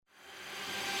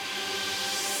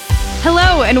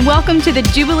Hello, and welcome to the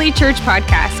Jubilee Church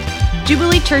podcast.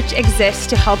 Jubilee Church exists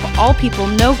to help all people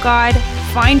know God,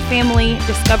 find family,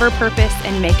 discover purpose,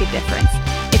 and make a difference.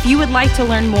 If you would like to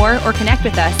learn more or connect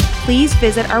with us, please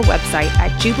visit our website at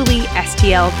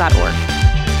jubileestl.org.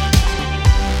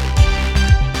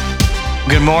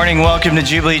 Good morning. Welcome to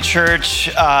Jubilee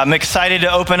Church. I'm excited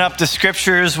to open up the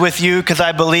scriptures with you because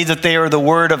I believe that they are the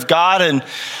Word of God, and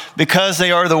because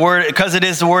it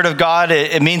is the Word of God,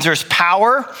 it means there's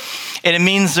power and it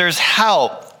means there's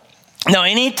help. Now,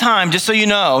 anytime, just so you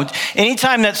know,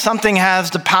 anytime that something has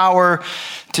the power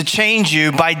to change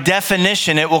you, by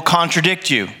definition, it will contradict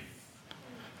you.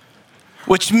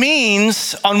 Which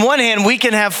means, on one hand, we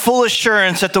can have full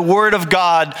assurance that the Word of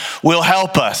God will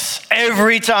help us.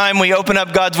 Every time we open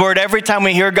up God's Word, every time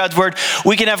we hear God's Word,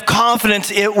 we can have confidence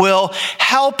it will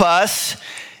help us.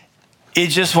 It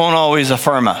just won't always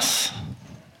affirm us.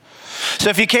 So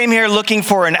if you came here looking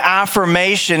for an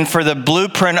affirmation for the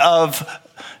blueprint of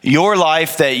your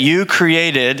life that you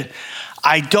created,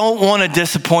 I don't want to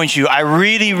disappoint you. I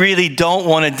really, really don't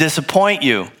want to disappoint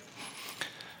you.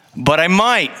 But I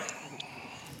might.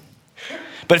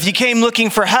 But if you came looking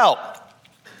for help,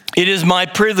 it is my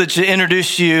privilege to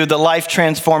introduce you the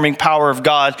life-transforming power of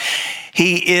God.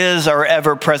 He is our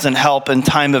ever-present help in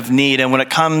time of need. And when it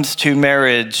comes to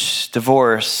marriage,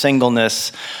 divorce,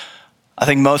 singleness, I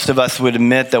think most of us would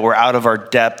admit that we're out of our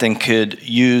depth and could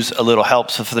use a little help.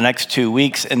 So for the next 2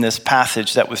 weeks in this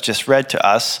passage that was just read to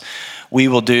us, we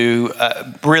will do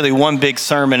really one big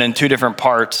sermon in two different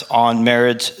parts on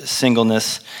marriage,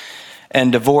 singleness,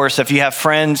 and divorce. If you have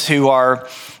friends who are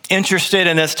interested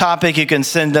in this topic, you can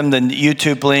send them the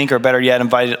YouTube link, or better yet,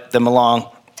 invite them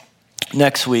along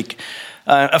next week.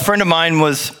 A friend of mine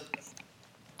was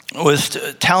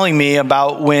telling me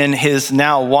about when his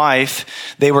now wife,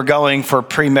 they were going for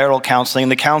premarital counseling.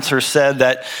 The counselor said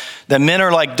that men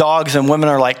are like dogs and women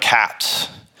are like cats.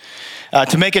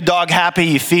 To make a dog happy,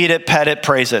 you feed it, pet it,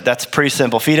 praise it. That's pretty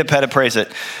simple. Feed it, pet it, praise it.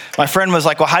 My friend was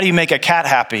like, well, how do you make a cat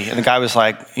happy? And the guy was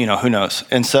like, who knows?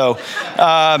 And so,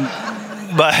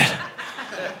 but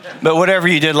whatever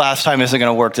you did last time isn't going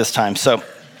to work this time. So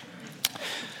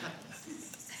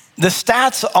the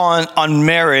stats on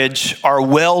marriage are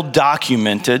well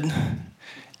documented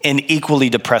and equally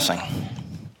depressing.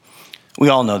 We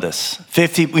all know this.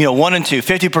 1 and 2,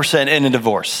 50% in a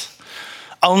divorce.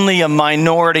 Only a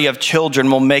minority of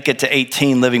children will make it to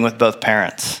 18 living with both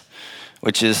parents,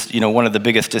 which is, one of the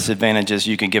biggest disadvantages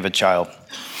you can give a child.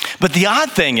 But the odd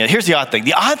thing is, here's the odd thing.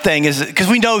 The odd thing is, because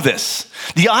we know this,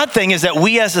 the odd thing is that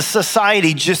we as a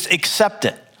society just accept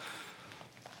it.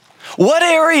 What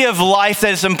area of life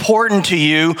that is important to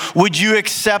you would you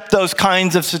accept those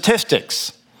kinds of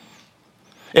statistics?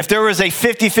 If there was a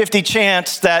 50-50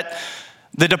 chance that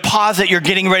the deposit you're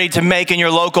getting ready to make in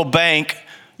your local bank,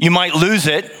 you might lose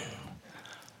it,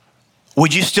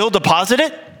 would you still deposit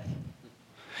it?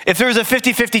 If there was a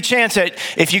 50-50 chance that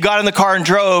if you got in the car and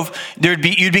drove, you'd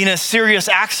be in a serious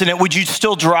accident, would you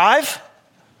still drive?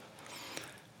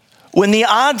 When the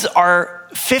odds are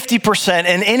 50%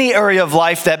 in any area of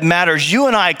life that matters, you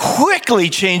and I quickly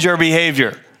change our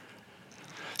behavior.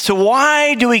 So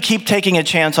why do we keep taking a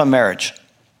chance on marriage?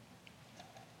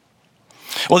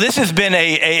 Well, this has been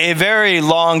a very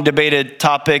long debated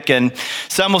topic, and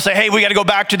some will say, hey, we got to go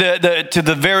back to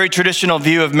the very traditional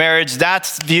view of marriage. That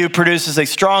view produces a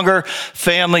stronger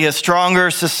family, a stronger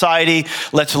society.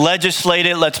 Let's legislate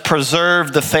it. Let's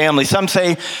preserve the family. Some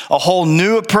say a whole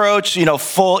new approach,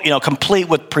 complete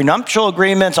with prenuptial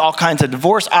agreements, all kinds of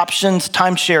divorce options,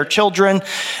 timeshare children,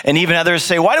 and even others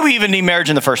say, why do we even need marriage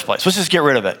in the first place? Let's just get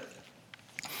rid of it.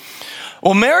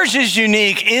 Well, marriage is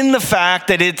unique in the fact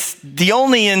that it's the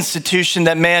only institution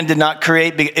that man did not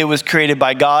create. It was created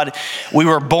by God. We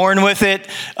were born with it.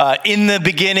 In the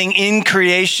beginning, in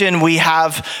creation, we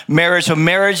have marriage. So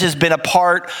marriage has been a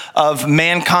part of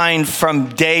mankind from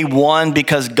day one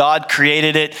because God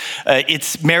created it.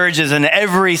 Marriage is in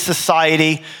every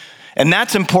society. And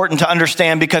that's important to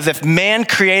understand because if man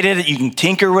created it, you can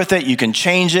tinker with it, you can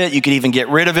change it, you can even get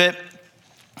rid of it.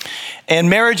 And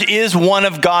marriage is one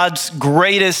of God's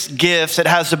greatest gifts. It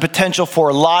has the potential for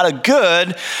a lot of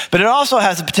good, but it also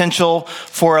has the potential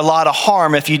for a lot of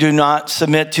harm if you do not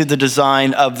submit to the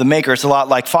design of the maker. It's a lot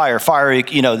like fire. Fire, it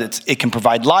can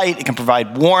provide light, it can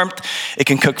provide warmth, it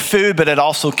can cook food, but it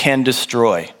also can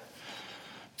destroy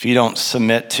if you don't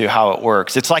submit to how it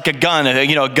works. It's like a gun.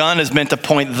 A gun is meant to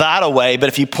point that away, but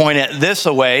if you point it this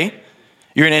away,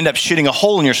 you're going to end up shooting a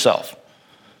hole in yourself.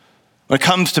 When it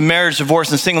comes to marriage,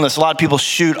 divorce, and singleness, a lot of people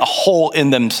shoot a hole in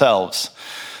themselves.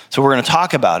 So we're going to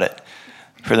talk about it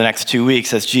for the next 2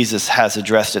 weeks as Jesus has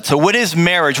addressed it. So what is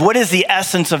marriage? What is the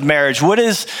essence of marriage? What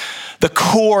is the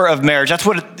core of marriage. That's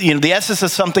what, the essence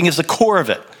of something is the core of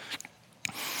it.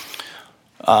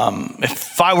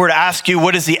 If I were to ask you,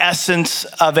 what is the essence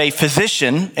of a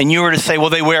physician? And you were to say, well,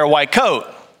 they wear a white coat.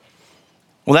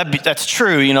 Well, that's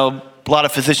true. A lot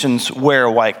of physicians wear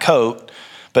a white coat,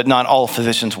 but not all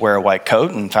physicians wear a white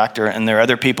coat. In fact, there are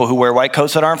other people who wear white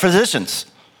coats that aren't physicians.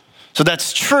 So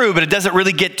that's true, but it doesn't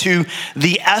really get to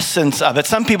the essence of it.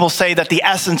 Some people say that the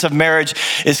essence of marriage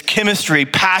is chemistry,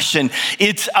 passion,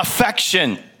 it's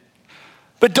affection.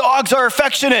 But dogs are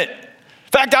affectionate.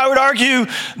 In fact, I would argue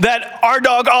that our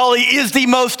dog Ollie is the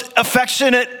most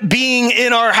affectionate being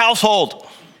in our household.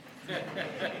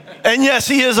 And yes,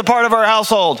 he is a part of our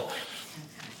household.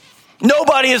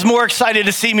 Nobody is more excited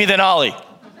to see me than Ollie.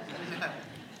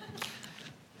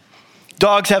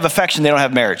 Dogs have affection, they don't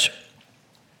have marriage.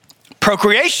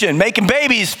 Procreation, making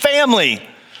babies, family.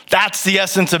 That's the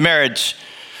essence of marriage.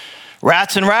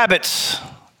 Rats and rabbits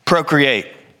procreate.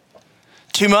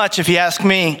 Too much, if you ask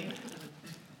me.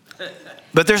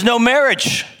 But there's no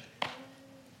marriage.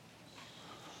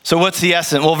 So what's the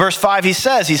essence? Well, verse 5,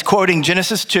 he's quoting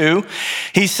Genesis 2.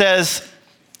 He says,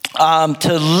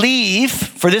 to leave,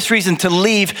 for this reason, to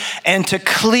leave and to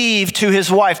cleave to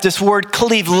his wife. This word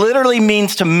cleave literally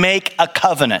means to make a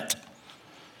covenant.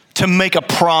 To make a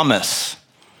promise.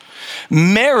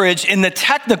 Marriage, in the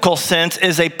technical sense,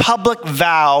 is a public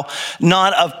vow,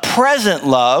 not of present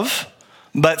love,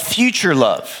 but future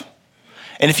love.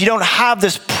 And if you don't have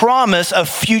this promise of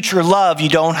future love, you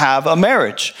don't have a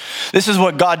marriage. This is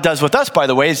what God does with us, by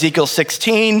the way. Ezekiel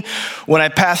 16, when I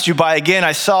passed you by again,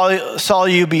 I saw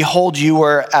you, behold, you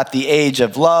were at the age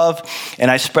of love, and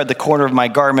I spread the corner of my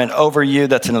garment over you.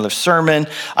 That's another sermon.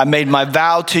 I made my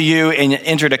vow to you and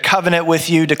entered a covenant with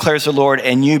you, declares the Lord,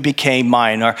 and you became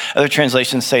mine. Or other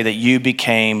translations say that you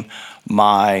became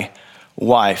my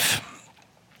wife.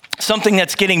 Something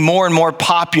that's getting more and more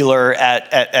popular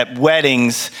at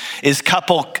weddings is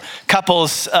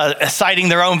couples citing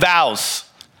their own vows,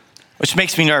 which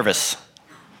makes me nervous.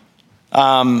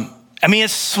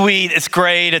 It's sweet, it's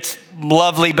great, it's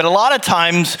lovely, but a lot of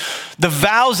times the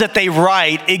vows that they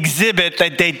write exhibit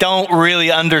that they don't really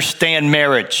understand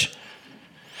marriage.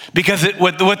 Because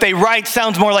what they write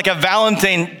sounds more like a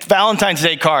Valentine's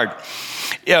Day card.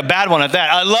 Yeah, a bad one at that.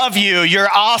 I love you. You're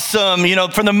awesome.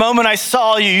 From the moment I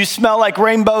saw you, you smell like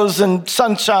rainbows and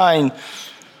sunshine.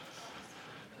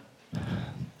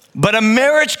 But a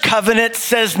marriage covenant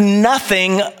says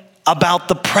nothing about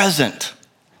the present.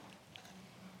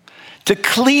 To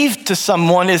cleave to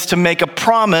someone is to make a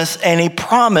promise, and a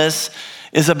promise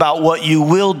is about what you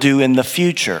will do in the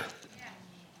future.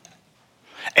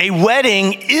 A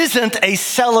wedding isn't a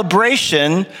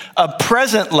celebration of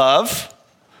present love.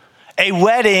 A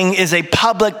wedding is a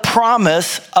public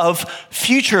promise of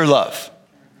future love.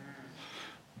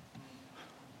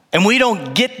 And we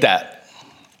don't get that.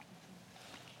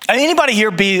 Anybody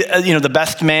here be, the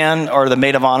best man or the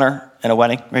maid of honor in a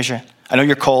wedding? Raise your hand. I know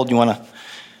you're cold. You want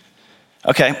to?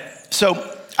 Okay.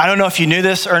 So I don't know if you knew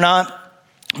this or not,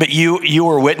 but you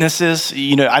were witnesses.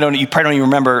 You probably don't even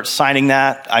remember signing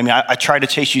that. I tried to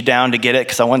chase you down to get it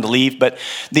because I wanted to leave, but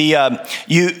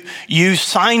you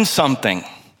signed something.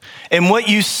 And what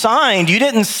you signed, you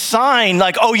didn't sign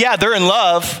like, oh yeah, they're in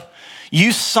love.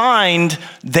 You signed,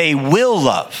 they will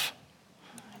love.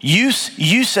 You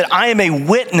said, I am a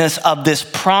witness of this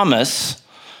promise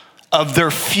of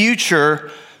their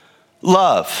future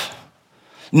love.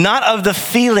 Not of the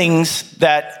feelings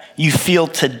that you feel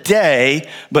today,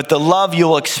 but the love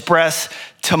you'll express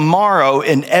tomorrow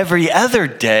and every other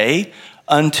day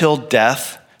until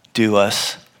death do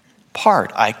us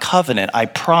part. I covenant, I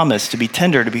promise to be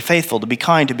tender, to be faithful, to be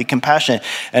kind, to be compassionate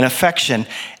and affection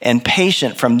and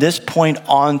patient from this point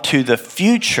on to the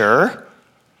future,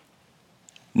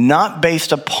 not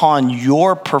based upon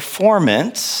your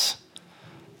performance,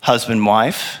 husband,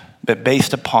 wife, but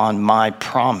based upon my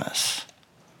promise.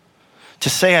 To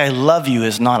say I love you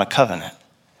is not a covenant.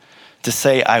 To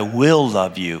say I will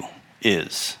love you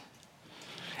is.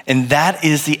 And that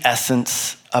is the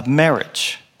essence of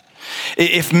marriage.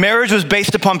 If marriage was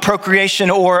based upon procreation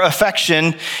or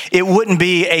affection, it wouldn't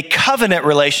be a covenant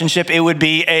relationship, it would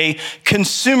be a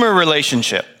consumer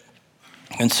relationship.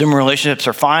 Consumer relationships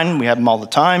are fine, we have them all the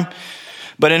time.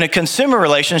 But in a consumer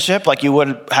relationship, like you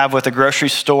would have with a grocery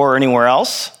store or anywhere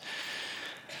else,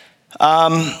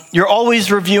 you're always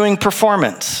reviewing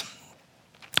performance.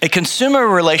 A consumer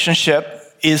relationship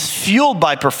is fueled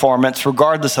by performance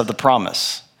regardless of the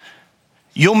promise.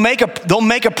 They'll make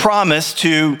a promise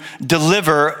to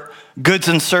deliver goods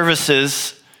and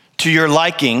services to your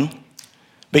liking,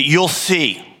 but you'll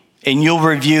see and you'll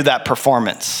review that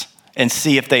performance and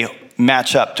see if they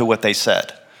match up to what they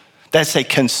said. That's a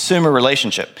consumer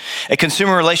relationship. A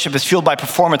consumer relationship is fueled by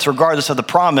performance regardless of the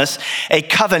promise. A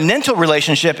covenantal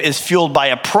relationship is fueled by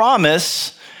a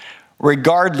promise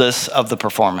regardless of the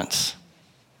performance.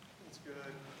 That's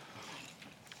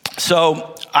good.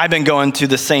 So I've been going to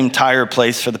the same tire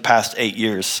place for the past 8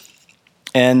 years.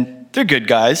 And they're good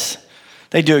guys.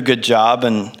 They do a good job.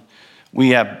 And we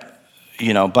have,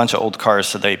 a bunch of old cars.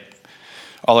 So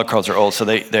all our cars are old. So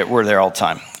we're there all the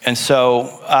time. And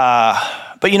so,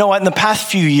 but you know what? In the past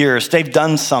few years, they've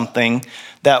done something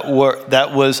that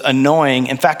was annoying.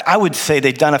 In fact, I would say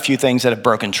they've done a few things that have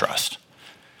broken trust.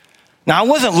 Now, I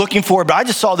wasn't looking for it, but I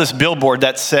just saw this billboard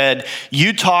that said,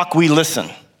 "You talk, we listen."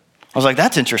 I was like,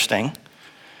 that's interesting.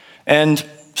 And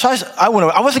so I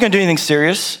wasn't going to do anything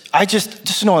serious. I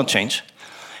just an oil change.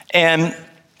 And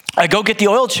I go get the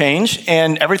oil change,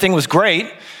 and everything was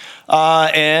great.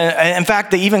 And in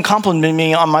fact, they even complimented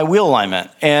me on my wheel alignment.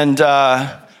 And,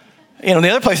 the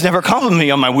other place never complimented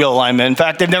me on my wheel alignment. In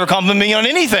fact, they've never complimented me on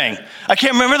anything. I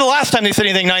can't remember the last time they said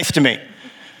anything nice to me.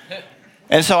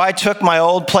 And so I took my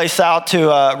old place out to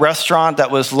a restaurant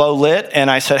that was low lit,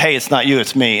 and I said, "Hey, it's not you,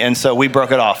 it's me." And so we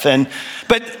broke it off.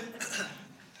 But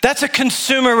that's a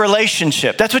consumer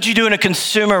relationship. That's what you do in a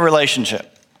consumer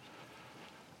relationship.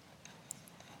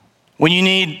 When you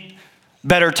need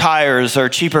better tires or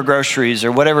cheaper groceries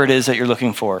or whatever it is that you're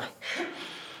looking for.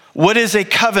 What is a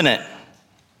covenant?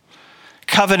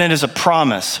 Covenant is a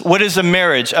promise. What is a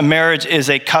marriage? A marriage is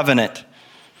a covenant.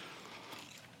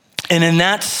 And in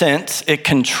that sense, it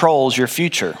controls your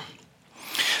future.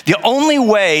 The only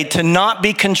way to not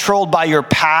be controlled by your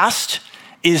past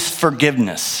is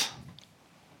forgiveness.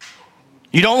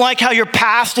 You don't like how your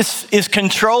past is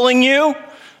controlling you?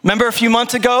 Remember a few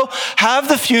months ago? Have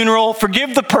the funeral,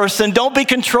 forgive the person, don't be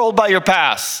controlled by your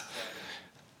past.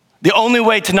 The only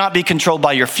way to not be controlled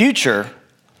by your future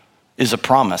is a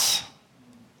promise.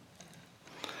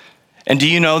 And do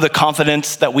you know the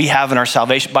confidence that we have in our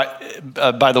salvation,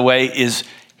 by the way,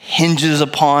 hinges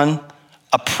upon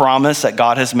a promise that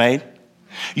God has made?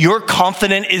 Your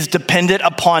confidence is dependent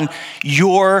upon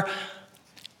your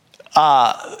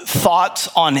thoughts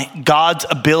on God's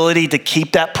ability to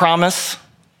keep that promise.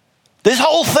 This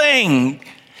whole thing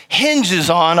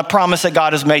hinges on a promise that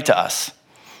God has made to us.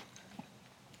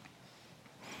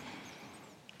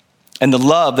 And the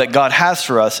love that God has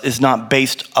for us is not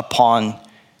based upon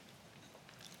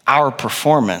our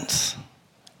performance.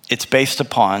 It's based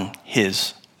upon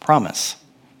his promise.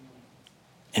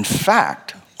 In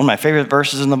fact, one of my favorite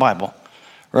verses in the Bible,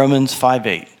 Romans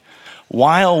 5:8.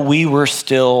 While we were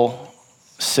still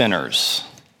sinners,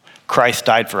 Christ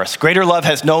died for us. Greater love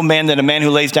has no man than a man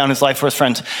who lays down his life for his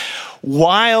friends.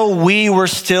 While we were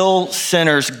still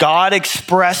sinners, God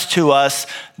expressed to us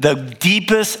the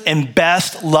deepest and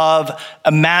best love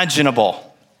imaginable.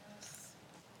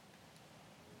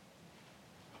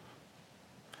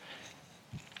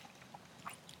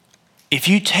 If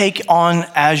you take on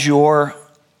as your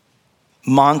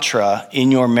mantra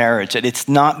in your marriage that it's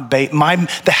not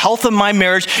the health of my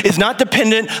marriage is not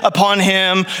dependent upon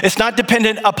him, it's not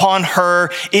dependent upon her,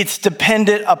 it's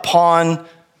dependent upon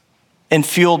and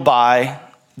fueled by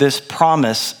this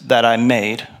promise that I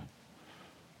made.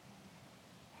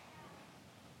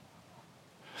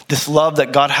 This love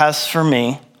that God has for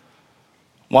me,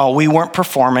 while we weren't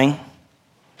performing,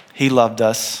 he loved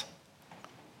us.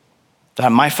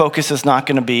 That my focus is not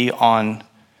going to be on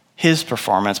his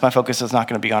performance. My focus is not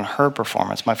going to be on her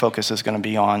performance. My focus is going to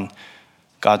be on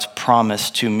God's promise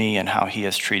to me and how he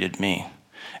has treated me.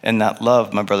 And that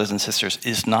love, my brothers and sisters,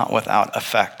 is not without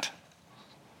effect.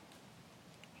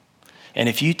 And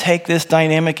if you take this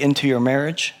dynamic into your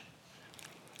marriage,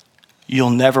 you'll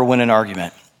never win an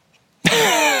argument.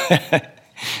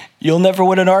 You'll never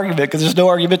win an argument because there's no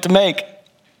argument to make.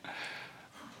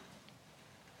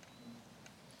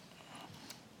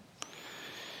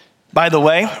 By the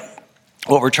way,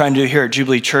 what we're trying to do here at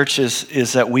Jubilee Church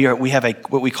is that we have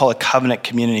what we call a covenant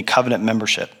community, covenant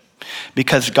membership.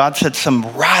 Because God said some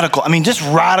radical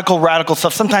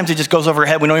stuff. Sometimes it just goes over our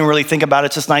head. We don't even really think about it.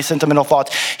 It's just nice sentimental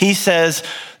thoughts. He says,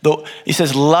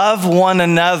 love one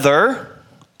another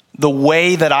the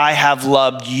way that I have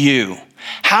loved you.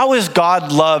 How has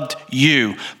God loved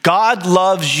you? God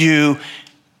loves you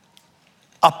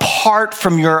apart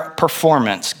from your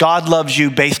performance. God loves you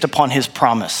based upon his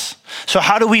promise. So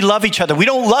how do we love each other? We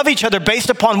don't love each other based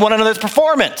upon one another's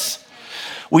performance.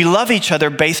 We love each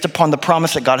other based upon the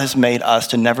promise that God has made us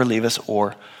to never leave us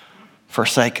or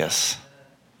forsake us.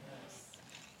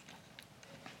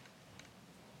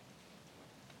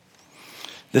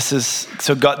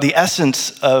 God, the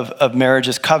essence of marriage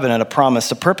is covenant, a promise.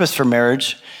 The purpose for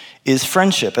marriage is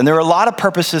friendship. And there are a lot of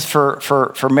purposes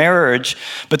for marriage,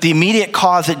 but the immediate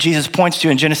cause that Jesus points to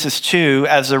in Genesis 2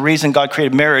 as the reason God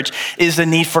created marriage is the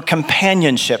need for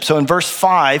companionship. So in verse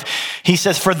 5, he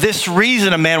says, for this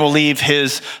reason a man will leave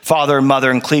his father and mother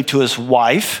and cleave to his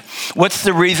wife. What's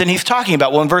the reason he's talking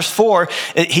about? Well, in verse 4,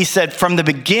 he said, from the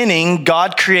beginning,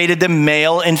 God created them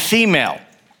male and female.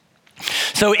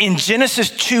 So in Genesis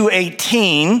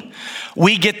 2:18,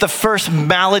 we get the first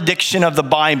malediction of the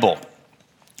Bible.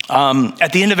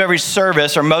 At the end of every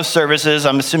service, or most services,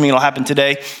 I'm assuming it'll happen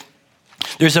today,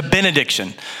 there's a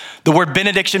benediction. The word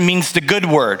benediction means the good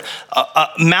word.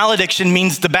 Malediction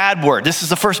means the bad word. This is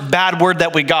the first bad word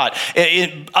that we got.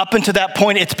 Up until that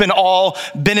point, it's been all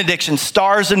benediction.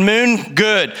 Stars and moon,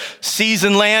 good. Seas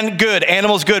and land, good.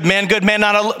 Animals, good. Man, good. Man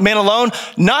alone,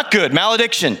 not good.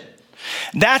 Malediction.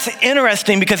 That's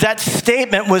interesting because that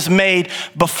statement was made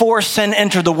before sin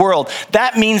entered the world.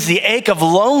 That means the ache of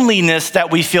loneliness that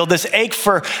we feel, this ache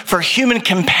for human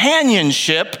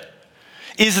companionship,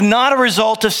 is not a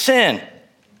result of sin.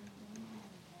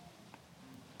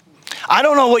 I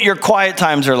don't know what your quiet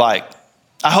times are like.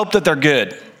 I hope that they're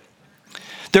good.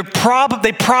 They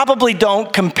probably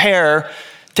don't compare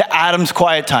to Adam's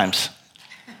quiet times.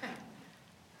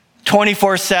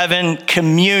 24/7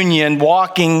 communion,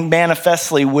 walking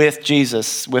manifestly with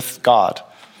Jesus, with God,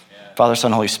 Father,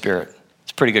 Son, Holy Spirit.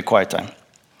 It's a pretty good quiet time.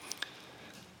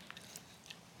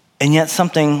 And yet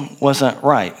something wasn't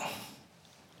right.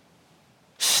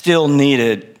 Still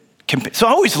needed. So I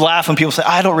always laugh when people say,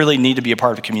 I don't really need to be a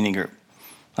part of a community group.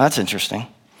 Well, that's interesting.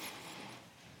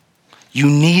 You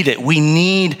need it. We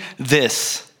need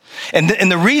this. And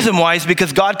the reason why is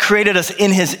because God created us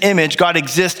in his image. God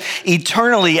exists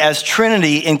eternally as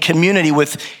Trinity in community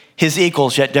with his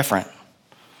equals, yet different.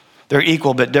 They're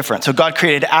equal but different. So God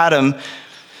created Adam,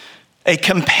 a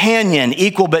companion,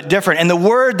 equal but different. And the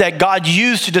word that God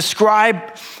used to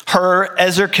describe her,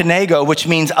 ezer kenego, which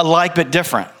means alike but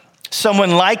different.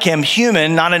 Someone like him,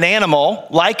 human, not an animal,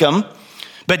 like him,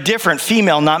 but different,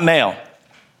 female, not male.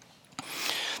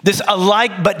 This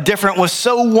alike but different was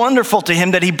so wonderful to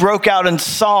him that he broke out in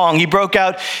song. He broke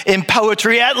out in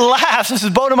poetry. At last, this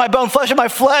is bone of my bone, flesh of my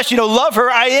flesh. Love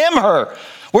her, I am her.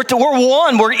 We're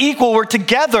one, we're equal, we're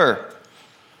together.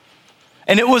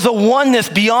 And it was a oneness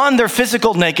beyond their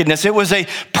physical nakedness. It was a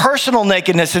personal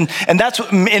nakedness. And that's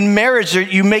in marriage,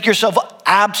 you make yourself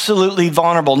absolutely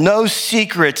vulnerable. No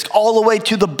secrets, all the way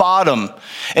to the bottom.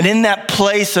 And in that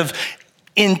place of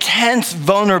intense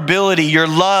vulnerability, you're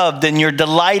loved and you're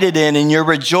delighted in and you're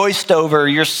rejoiced over,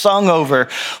 you're sung over,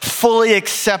 fully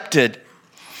accepted.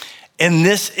 And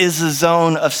this is a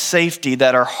zone of safety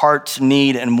that our hearts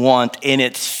need and want. And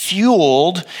it's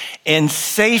fueled and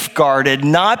safeguarded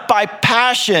not by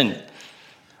passion,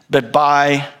 but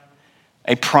by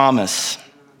a promise.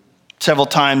 Several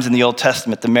times in the Old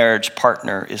Testament, the marriage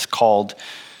partner is called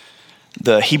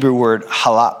the Hebrew word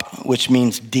halap, which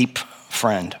means deep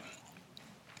friend.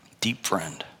 Deep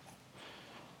friend.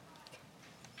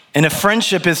 And if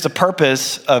friendship is the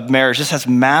purpose of marriage, this has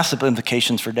massive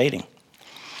implications for dating.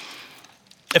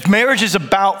 If marriage is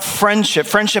about friendship,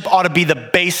 friendship ought to be the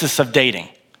basis of dating.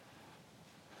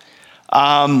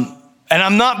 And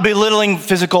I'm not belittling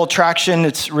physical attraction,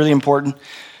 it's really important.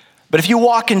 But if you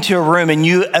walk into a room and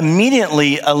you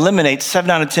immediately eliminate 7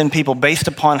 out of 10 people based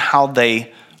upon how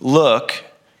they look,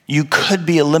 you could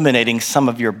be eliminating some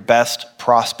of your best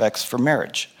prospects for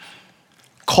marriage.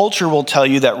 Culture will tell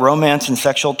you that romance and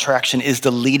sexual attraction is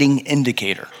the leading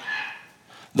indicator.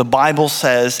 The Bible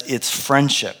says it's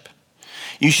friendship.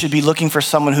 You should be looking for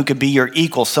someone who could be your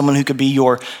equal, someone who could be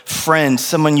your friend,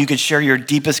 someone you could share your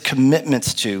deepest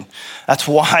commitments to. That's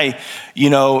why,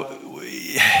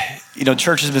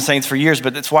 church has been saying this for years,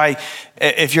 but that's why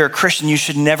if you're a Christian, you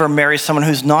should never marry someone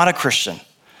who's not a Christian.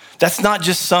 That's not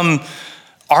just some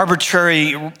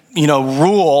arbitrary,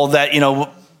 rule that,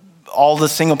 all the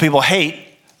single people hate.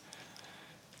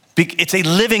 It's a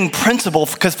living principle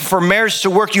because for marriage to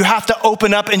work, you have to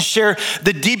open up and share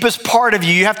the deepest part of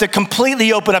you. You have to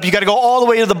completely open up. You got to go all the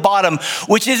way to the bottom,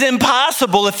 which is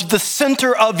impossible if the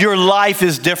center of your life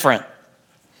is different.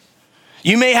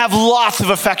 You may have lots of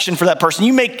affection for that person.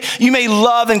 You may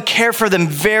love and care for them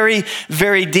very,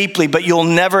 very deeply, but you'll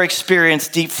never experience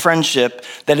deep friendship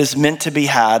that is meant to be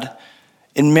had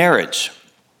in marriage.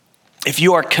 If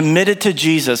you are committed to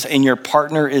Jesus and your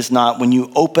partner is not, when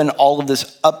you open all of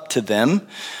this up to them,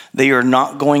 they are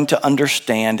not going to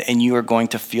understand and you are going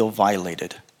to feel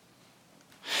violated.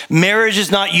 Marriage is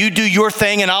not you do your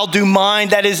thing and I'll do mine.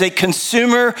 That is a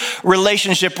consumer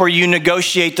relationship where you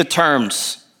negotiate the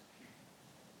terms.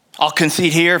 I'll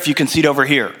concede here if you concede over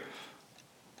here.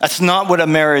 That's not what a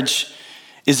marriage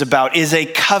is about is a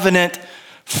covenant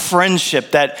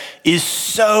friendship that is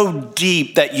so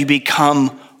deep that you become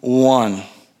one,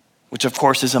 which of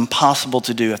course is impossible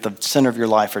to do if the center of your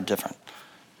life are different.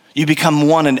 You become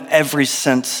one in every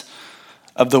sense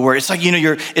of the word. It's like,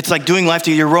 it's like doing life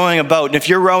together. You're rowing a boat. And if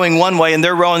you're rowing one way and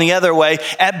they're rowing the other way,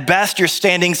 at best you're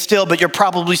standing still, but you're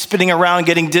probably spinning around,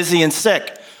 getting dizzy and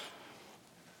sick.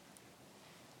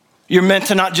 You're meant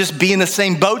to not just be in the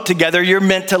same boat together. You're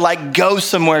meant to go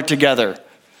somewhere together.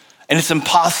 And it's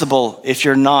impossible if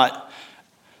you're not,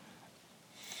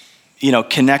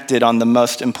 connected on the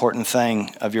most important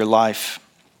thing of your life.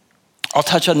 I'll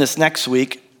touch on this next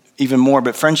week even more,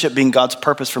 but friendship being God's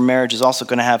purpose for marriage is also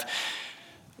going to have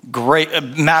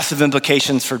massive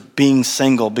implications for being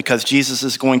single, because Jesus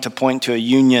is going to point to a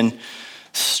union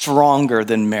stronger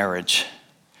than marriage.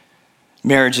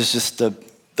 Marriage is just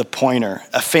the pointer,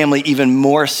 a family even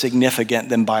more significant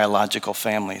than biological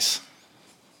families.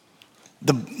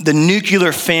 The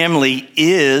nuclear family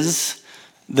is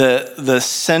the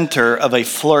center of a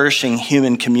flourishing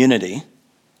human community.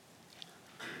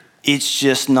 It's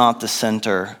just not the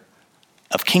center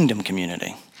of kingdom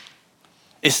community.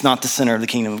 It's not the center of the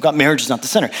kingdom of God. Marriage is not the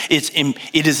center.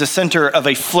 It is the center of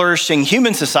a flourishing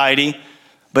human society,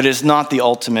 but it's not the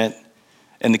ultimate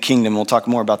in the kingdom. We'll talk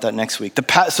more about that next week.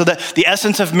 So the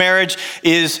essence of marriage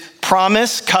is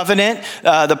promise, covenant.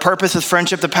 The purpose is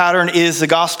friendship. The pattern is the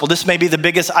gospel. This may be the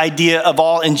biggest idea of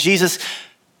all, and Jesus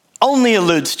only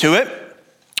alludes to it.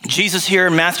 Jesus here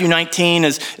in Matthew 19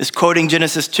 is quoting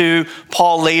Genesis 2.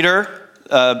 Paul later,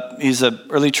 he's an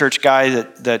early church guy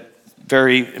that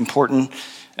very important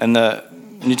in the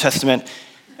New Testament.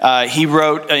 He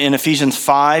wrote in Ephesians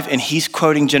 5, and he's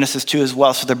quoting Genesis 2 as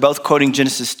well. So they're both quoting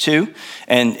Genesis 2,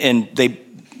 and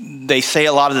they say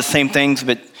a lot of the same things,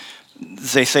 but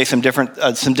they say some different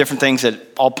things that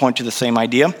all point to the same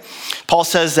idea. Paul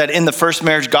says that in the first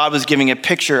marriage, God was giving a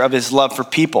picture of his love for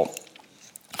people.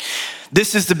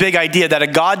 This is the big idea, that a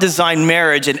God-designed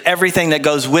marriage and everything that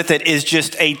goes with it is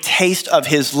just a taste of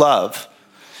his love.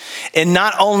 And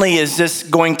not only is this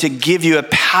going to give you a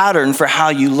pattern for how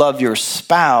you love your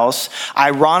spouse,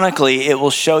 ironically, it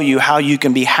will show you how you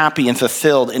can be happy and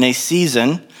fulfilled in a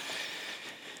season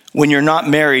when you're not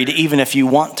married, even if you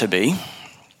want to be,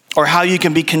 or how you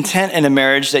can be content in a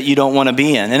marriage that you don't want to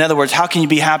be in. In other words, how can you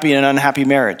be happy in an unhappy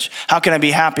marriage? How can I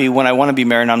be happy when I want to be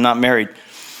married and I'm not married?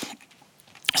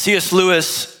 C.S.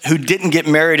 Lewis, who didn't get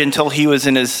married until he was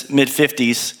in his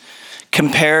mid-50s,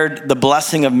 compared the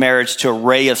blessing of marriage to a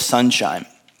ray of sunshine.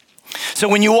 So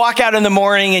when you walk out in the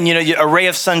morning and a ray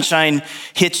of sunshine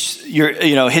hits you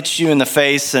in the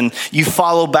face, and you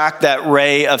follow back that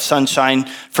ray of sunshine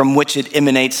from which it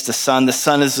emanates the sun. The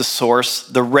sun is the source.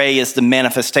 The ray is the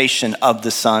manifestation of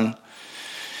the sun.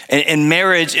 And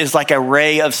marriage is like a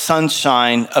ray of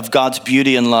sunshine of God's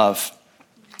beauty and love.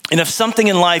 And if something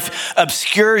in life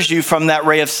obscures you from that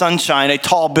ray of sunshine, a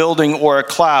tall building or a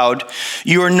cloud,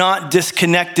 you are not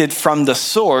disconnected from the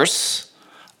source,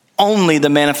 only the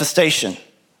manifestation.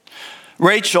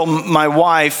 Rachel, my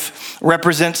wife,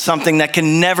 represents something that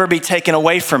can never be taken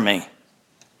away from me.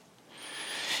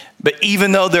 But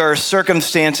even though there are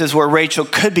circumstances where Rachel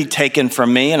could be taken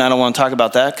from me, and I don't want to talk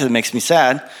about that because it makes me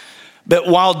sad, but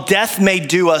while death may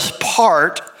do us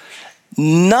part,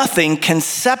 nothing can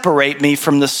separate me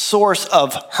from the source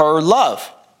of her love.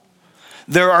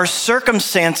 There are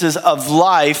circumstances of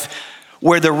life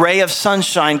where the ray of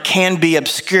sunshine can be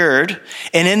obscured.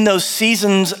 And in those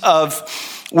seasons of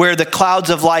where the clouds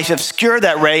of life obscure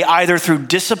that ray, either through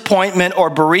disappointment or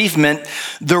bereavement,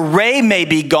 the ray may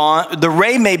be gone,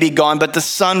 but the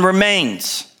sun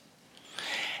remains.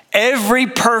 Every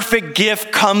perfect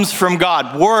gift comes from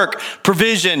God. Work,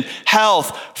 provision,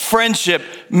 health, friendship,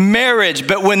 marriage.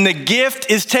 But when the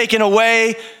gift is taken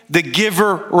away, the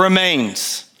giver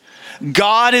remains.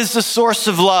 God is the source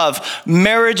of love.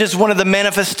 Marriage is one of the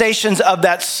manifestations of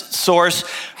that source.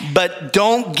 But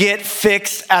don't get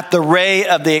fixed at the ray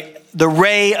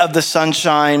of the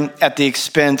sunshine at the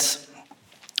expense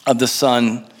of the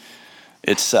sun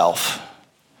itself.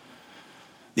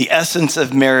 The essence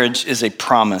of marriage is a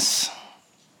promise.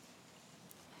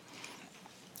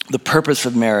 The purpose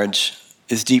of marriage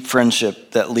is deep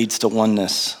friendship that leads to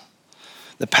oneness.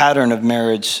 The pattern of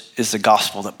marriage is the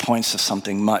gospel that points to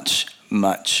something much,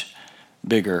 much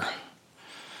bigger.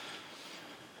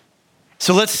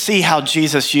 So let's see how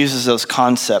Jesus uses those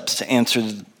concepts to answer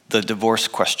the divorce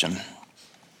question.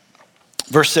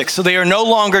 Verse 6, so they are no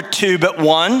longer two but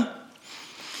one.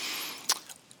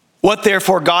 What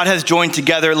therefore God has joined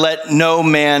together, let no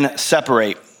man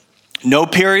separate. No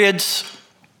periods,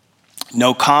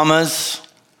 no commas,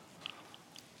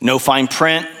 no fine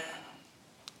print,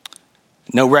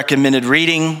 No recommended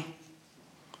reading,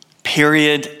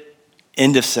 period,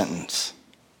 end of sentence.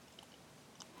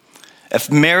 If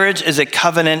marriage is a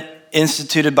covenant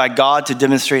instituted by God to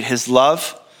demonstrate his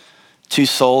love, two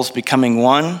souls becoming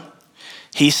one,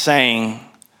 he's saying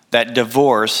that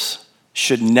divorce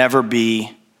should never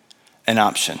be an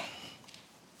option.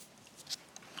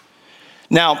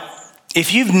 Now,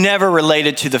 if you've never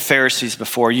related to the Pharisees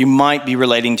before, you might be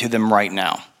relating to them right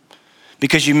now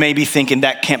because you may be thinking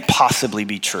that can't possibly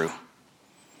be true.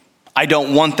 I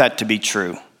don't want that to be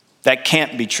true. That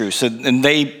can't be true. And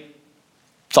they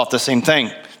thought the same thing.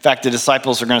 In fact, the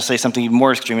disciples are going to say something even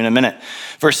more extreme in a minute.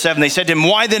 Verse 7, they said to him,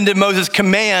 why then did Moses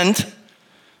command,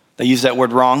 they use that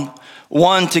word wrong,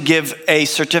 one, to give a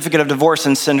certificate of divorce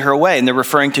and send her away? And they're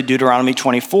referring to Deuteronomy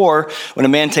 24. When a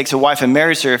man takes a wife and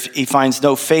marries her, if he finds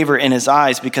no favor in his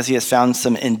eyes because he has found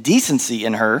some indecency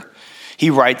in her, he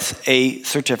writes a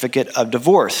certificate of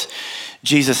divorce.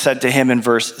 Jesus said to them in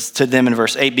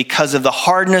verse 8, because of the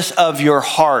hardness of your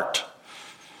heart.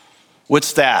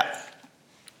 What's that?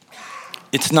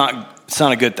 It's not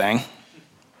a good thing.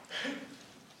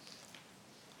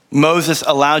 Moses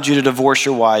allowed you to divorce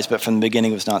your wives, but from the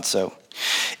beginning it was not so.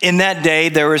 In that day,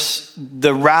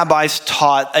 the rabbis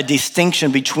taught a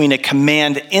distinction between a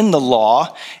command in the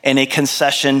law and a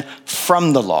concession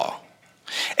from the law.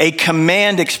 A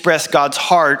command expressed God's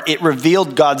heart. It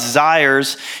revealed God's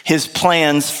desires, his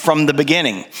plans from the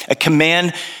beginning. A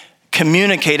command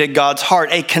communicated God's heart.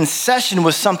 A concession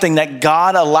was something that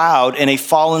God allowed in a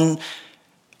fallen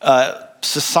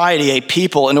society, a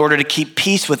people, in order to keep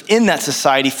peace within that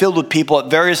society filled with people at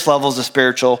various levels of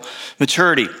spiritual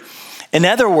maturity. In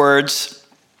other words,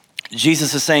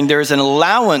 Jesus is saying there is an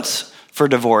allowance for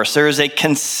divorce. There is a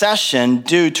concession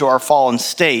due to our fallen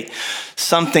state,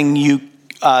 something you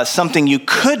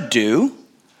could do,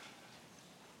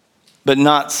 but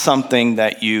not something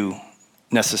that you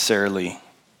necessarily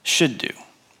should do.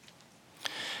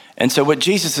 And so what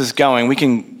Jesus is going, we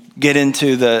can get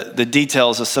into the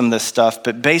details of some of this stuff,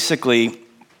 but basically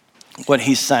what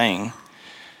he's saying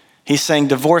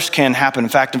divorce can happen. In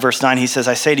fact, in verse 9, he says,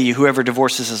 I say to you, whoever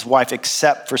divorces his wife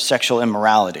except for sexual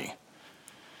immorality.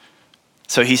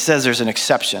 So he says there's an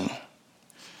exception.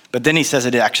 But then he says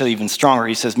it actually even stronger.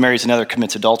 He says marries another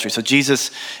commits adultery. So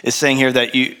Jesus is saying here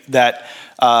that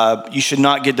you should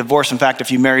not get divorced. In fact,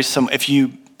 if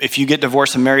you get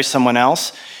divorced and marry someone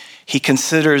else, he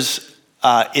considers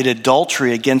it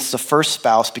adultery against the first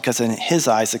spouse because in his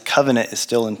eyes the covenant is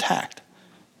still intact.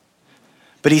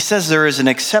 But he says there is an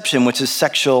exception, which is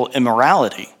sexual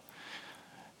immorality.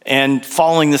 And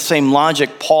following the same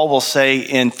logic, Paul will say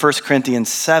in 1 Corinthians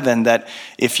 7 that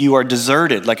if you are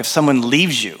deserted, like if someone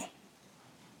leaves you,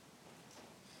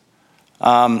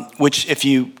 which if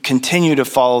you continue to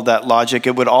follow that logic,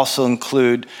 it would also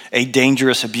include a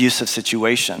dangerous abusive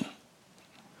situation.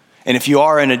 And if you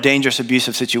are in a dangerous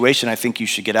abusive situation, I think you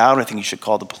should get out. I think you should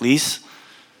call the police.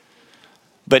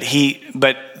 But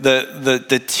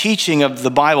the teaching of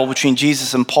the Bible between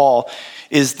Jesus and Paul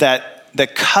is that the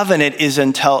covenant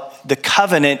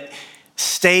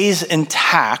stays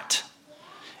intact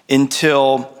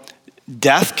until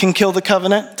death can kill the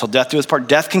covenant, until death do its part.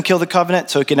 Death can kill the covenant,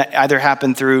 so it can either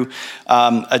happen through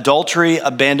adultery,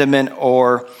 abandonment,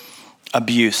 or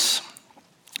abuse.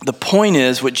 The point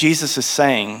is, what Jesus is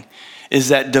saying is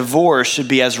that divorce should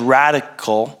be as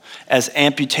radical as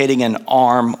amputating an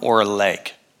arm or a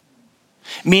leg.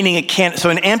 Meaning so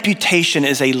an amputation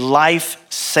is a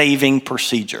life-saving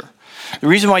procedure. The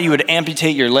reason why you would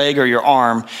amputate your leg or your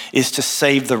arm is to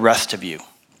save the rest of you.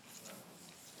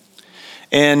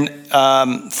 And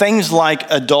things like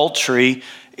adultery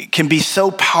can be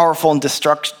so powerful and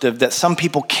destructive that some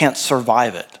people can't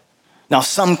survive it. Now,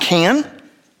 some can,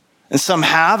 and some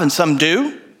have, and some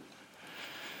do.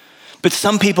 But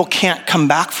some people can't come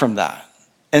back from that.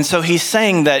 And so he's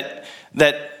saying so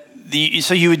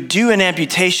you would do an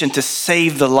amputation to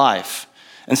save the life.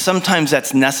 And sometimes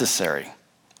that's necessary.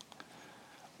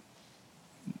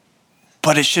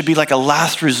 But it should be like a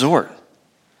last resort.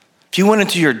 If you went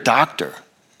into your doctor and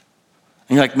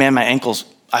you're like, man, I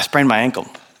sprained my ankle.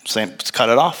 Let's cut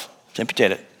it off. Let's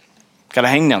amputate it. Got a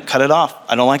hangnail, cut it off.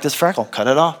 I don't like this freckle, cut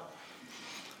it off.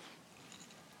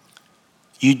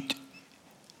 I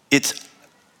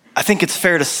think it's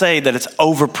fair to say that it's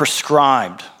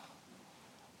overprescribed.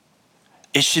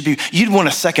 It should be, you'd want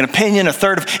a second opinion, a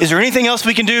third. Is there anything else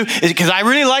we can do? Because I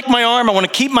really like my arm, I want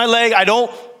to keep my leg. I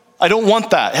don't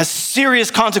want that. It has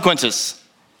serious consequences.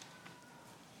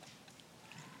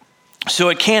 So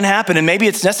it can happen, and maybe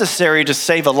it's necessary to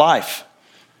save a life.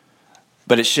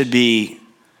 But it should be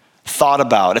thought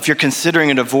about. If you're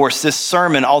considering a divorce, this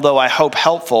sermon, although I hope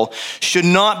helpful, should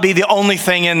not be the only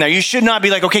thing in there. You should not be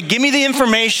like, okay, give me the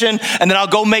information and then I'll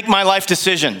go make my life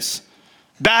decisions.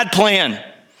 Bad plan.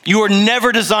 You are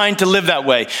never designed to live that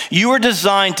way. You are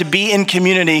designed to be in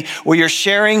community where you're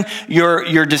sharing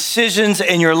your decisions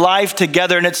and your life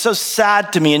together. And it's so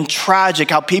sad to me and tragic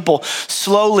how people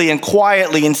slowly and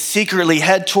quietly and secretly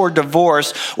head toward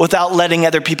divorce without letting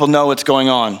other people know what's going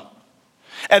on.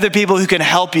 Other people who can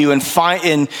help you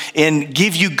and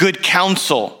give you good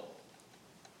counsel.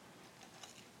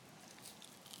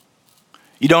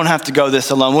 You don't have to go this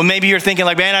alone. Well, maybe you're thinking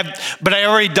like, man, but I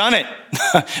already done it.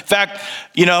 In fact,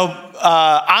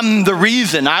 I'm the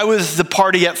reason. I was the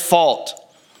party at fault.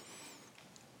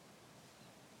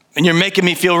 And you're making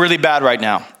me feel really bad right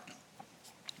now.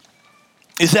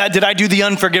 Did I do the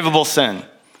unforgivable sin?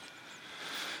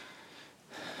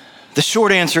 The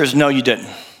short answer is no, you didn't.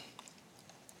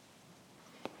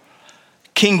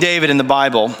 King David in the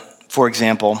Bible, for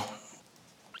example,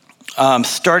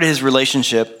 started his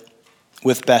relationship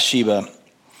with Bathsheba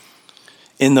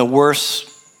in the worst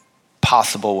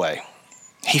possible way.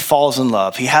 He falls in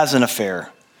love. He has an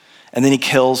affair. And then he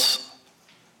kills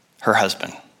her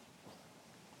husband.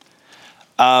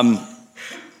 That's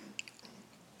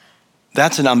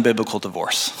an unbiblical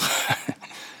divorce.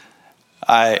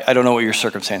 I don't know what your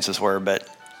circumstances were, but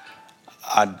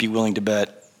I'd be willing to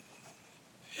bet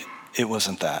it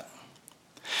wasn't that.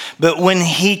 But when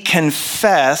he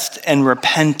confessed and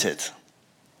repented,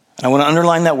 and I want to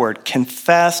underline that word,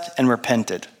 confessed and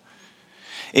repented.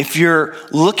 If you're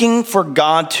looking for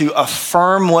God to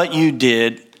affirm what you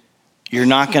did, you're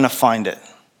not going to find it.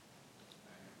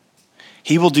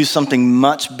 He will do something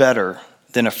much better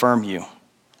than affirm you.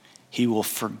 He will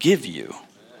forgive you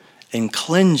and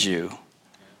cleanse you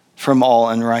from all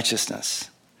unrighteousness.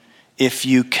 If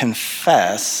you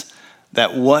confess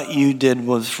that what you did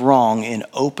was wrong and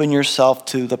open yourself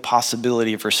to the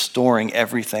possibility of restoring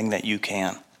everything that you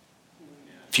can.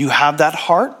 If you have that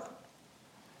heart,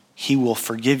 he will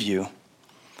forgive you.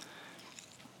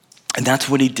 And that's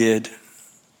what he did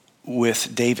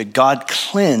with David. God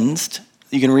cleansed,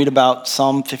 you can read about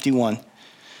Psalm 51.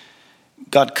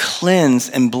 God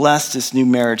cleansed and blessed this new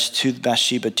marriage to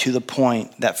Bathsheba to the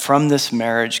point that from this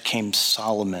marriage came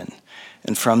Solomon,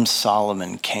 and from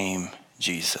Solomon came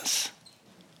Jesus.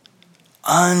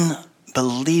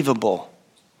 Unbelievable.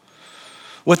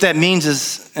 What that means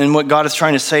is, and what God is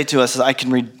trying to say to us is, I can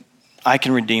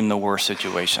redeem the worst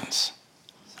situations.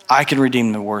 I can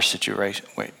redeem the worst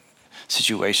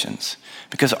situations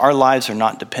because our lives are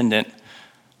not dependent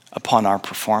upon our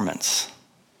performance.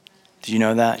 Do you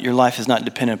know that? Your life is not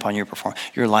dependent upon your performance.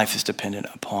 Your life is dependent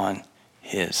upon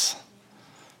his.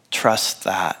 Trust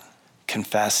that.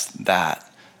 Confess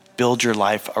that. Build your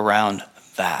life around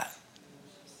that.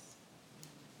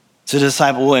 So the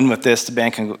disciple, we'll end with this. The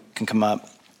band can come up.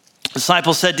 The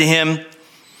disciple said to him,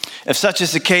 if such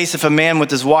is the case, if a man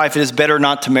with his wife, it is better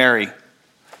not to marry.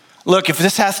 Look, if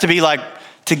this has to be like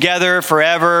together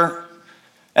forever,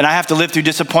 and I have to live through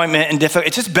disappointment and difficulty,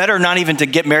 it's just better not even to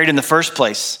get married in the first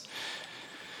place.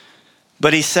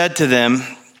 But he said to them,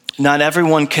 not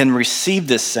everyone can receive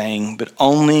this saying, but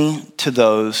only to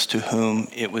those to whom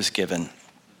it was given.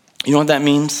 You know what that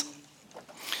means?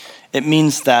 It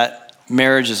means that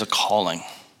marriage is a calling.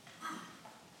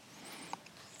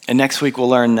 And next week we'll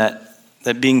learn that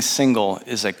being single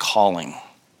is a calling.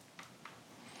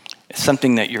 It's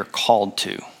something that you're called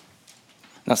to,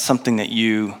 not something that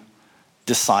you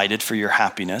decided for your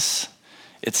happiness.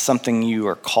 It's something you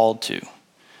are called to.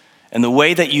 And the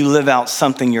way that you live out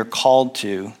something you're called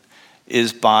to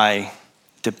is by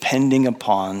depending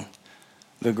upon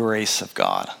the grace of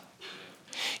God.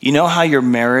 You know how your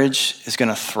marriage is going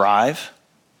to thrive?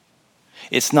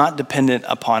 It's not dependent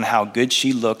upon how good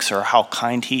she looks or how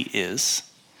kind he is.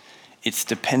 It's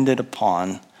dependent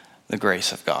upon the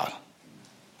grace of God.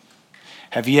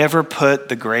 Have you ever put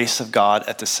the grace of God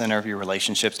at the center of your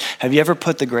relationships? Have you ever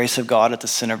put the grace of God at the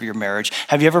center of your marriage?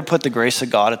 Have you ever put the grace of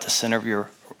God at the center of your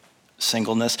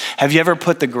singleness? Have you ever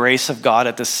put the grace of God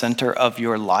at the center of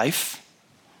your life?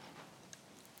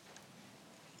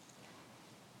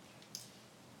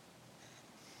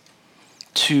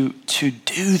 To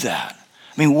do that.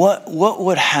 I mean, what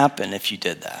would happen if you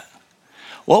did that?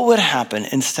 What would happen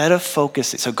instead of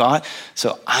focusing?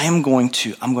 So I'm going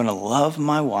to love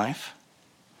my wife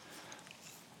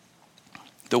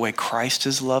the way Christ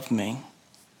has loved me.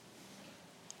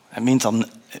 That means I'm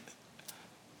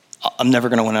never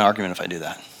going to win an argument if I do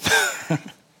that.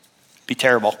 Be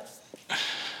terrible.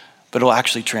 But it'll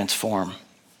actually transform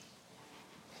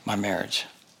my marriage.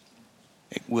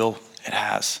 It will, it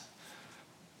has.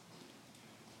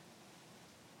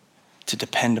 to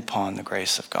depend upon the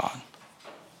grace of God.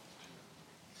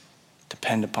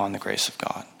 Depend upon the grace of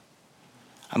God.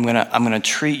 I'm gonna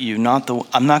treat you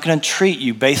I'm not gonna treat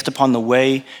you based upon the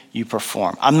way you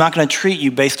perform. I'm not gonna treat you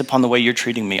based upon the way you're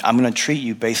treating me. I'm gonna treat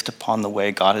you based upon the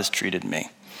way God has treated me.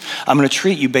 I'm gonna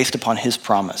treat you based upon his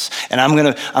promise. And I'm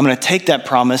gonna take that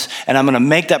promise and I'm gonna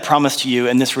make that promise to you,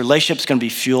 and this relationship's gonna be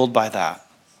fueled by that.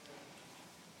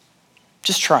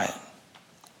 Just try it.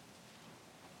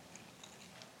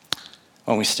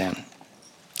 When we stand.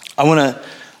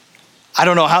 I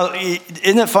don't know how,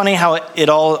 isn't it funny how it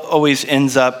all always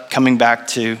ends up coming back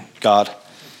to God?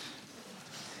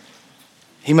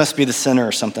 He must be the center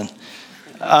or something.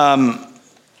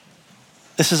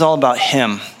 This is all about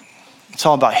him. It's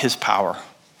all about his power.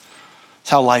 It's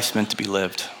how life's meant to be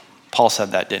lived. Paul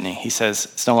said that, didn't he? He says,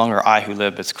 it's no longer I who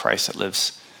live, it's Christ that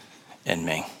lives in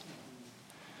me.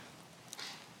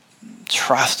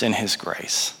 Trust in his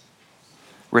grace.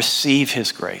 Receive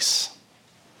his grace.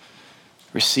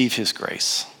 Receive his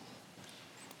grace.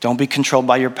 Don't be controlled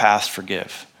by your past,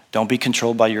 forgive. Don't be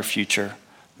controlled by your future,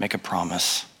 make a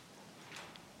promise.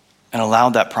 And allow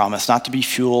that promise not to be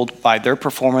fueled by their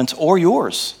performance or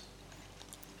yours.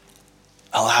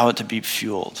 Allow it to be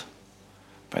fueled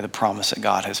by the promise that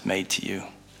God has made to you.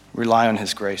 Rely on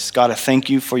his grace. God, I thank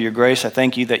you for your grace. I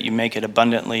thank you that you make it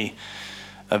abundantly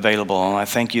available. And I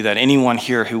thank you that anyone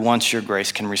here who wants your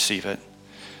grace can receive it.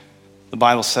 The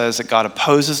Bible says that God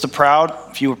opposes the proud.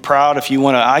 If you were proud, if you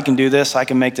want to, I can do this, I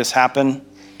can make this happen,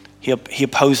 he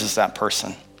opposes that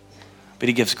person. But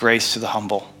he gives grace to the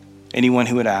humble. Anyone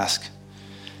who would ask,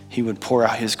 he would pour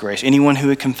out his grace. Anyone who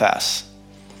would confess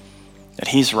that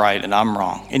he's right and I'm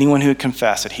wrong. Anyone who would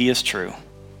confess that he is true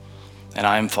and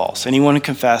I am false. Anyone who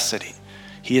confess that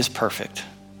he is perfect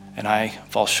and I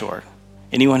fall short.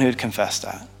 Anyone who would confess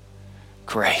that.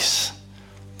 Grace,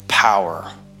 power,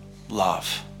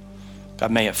 love.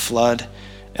 God, may it flood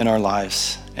in our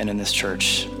lives and in this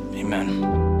church.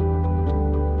 Amen.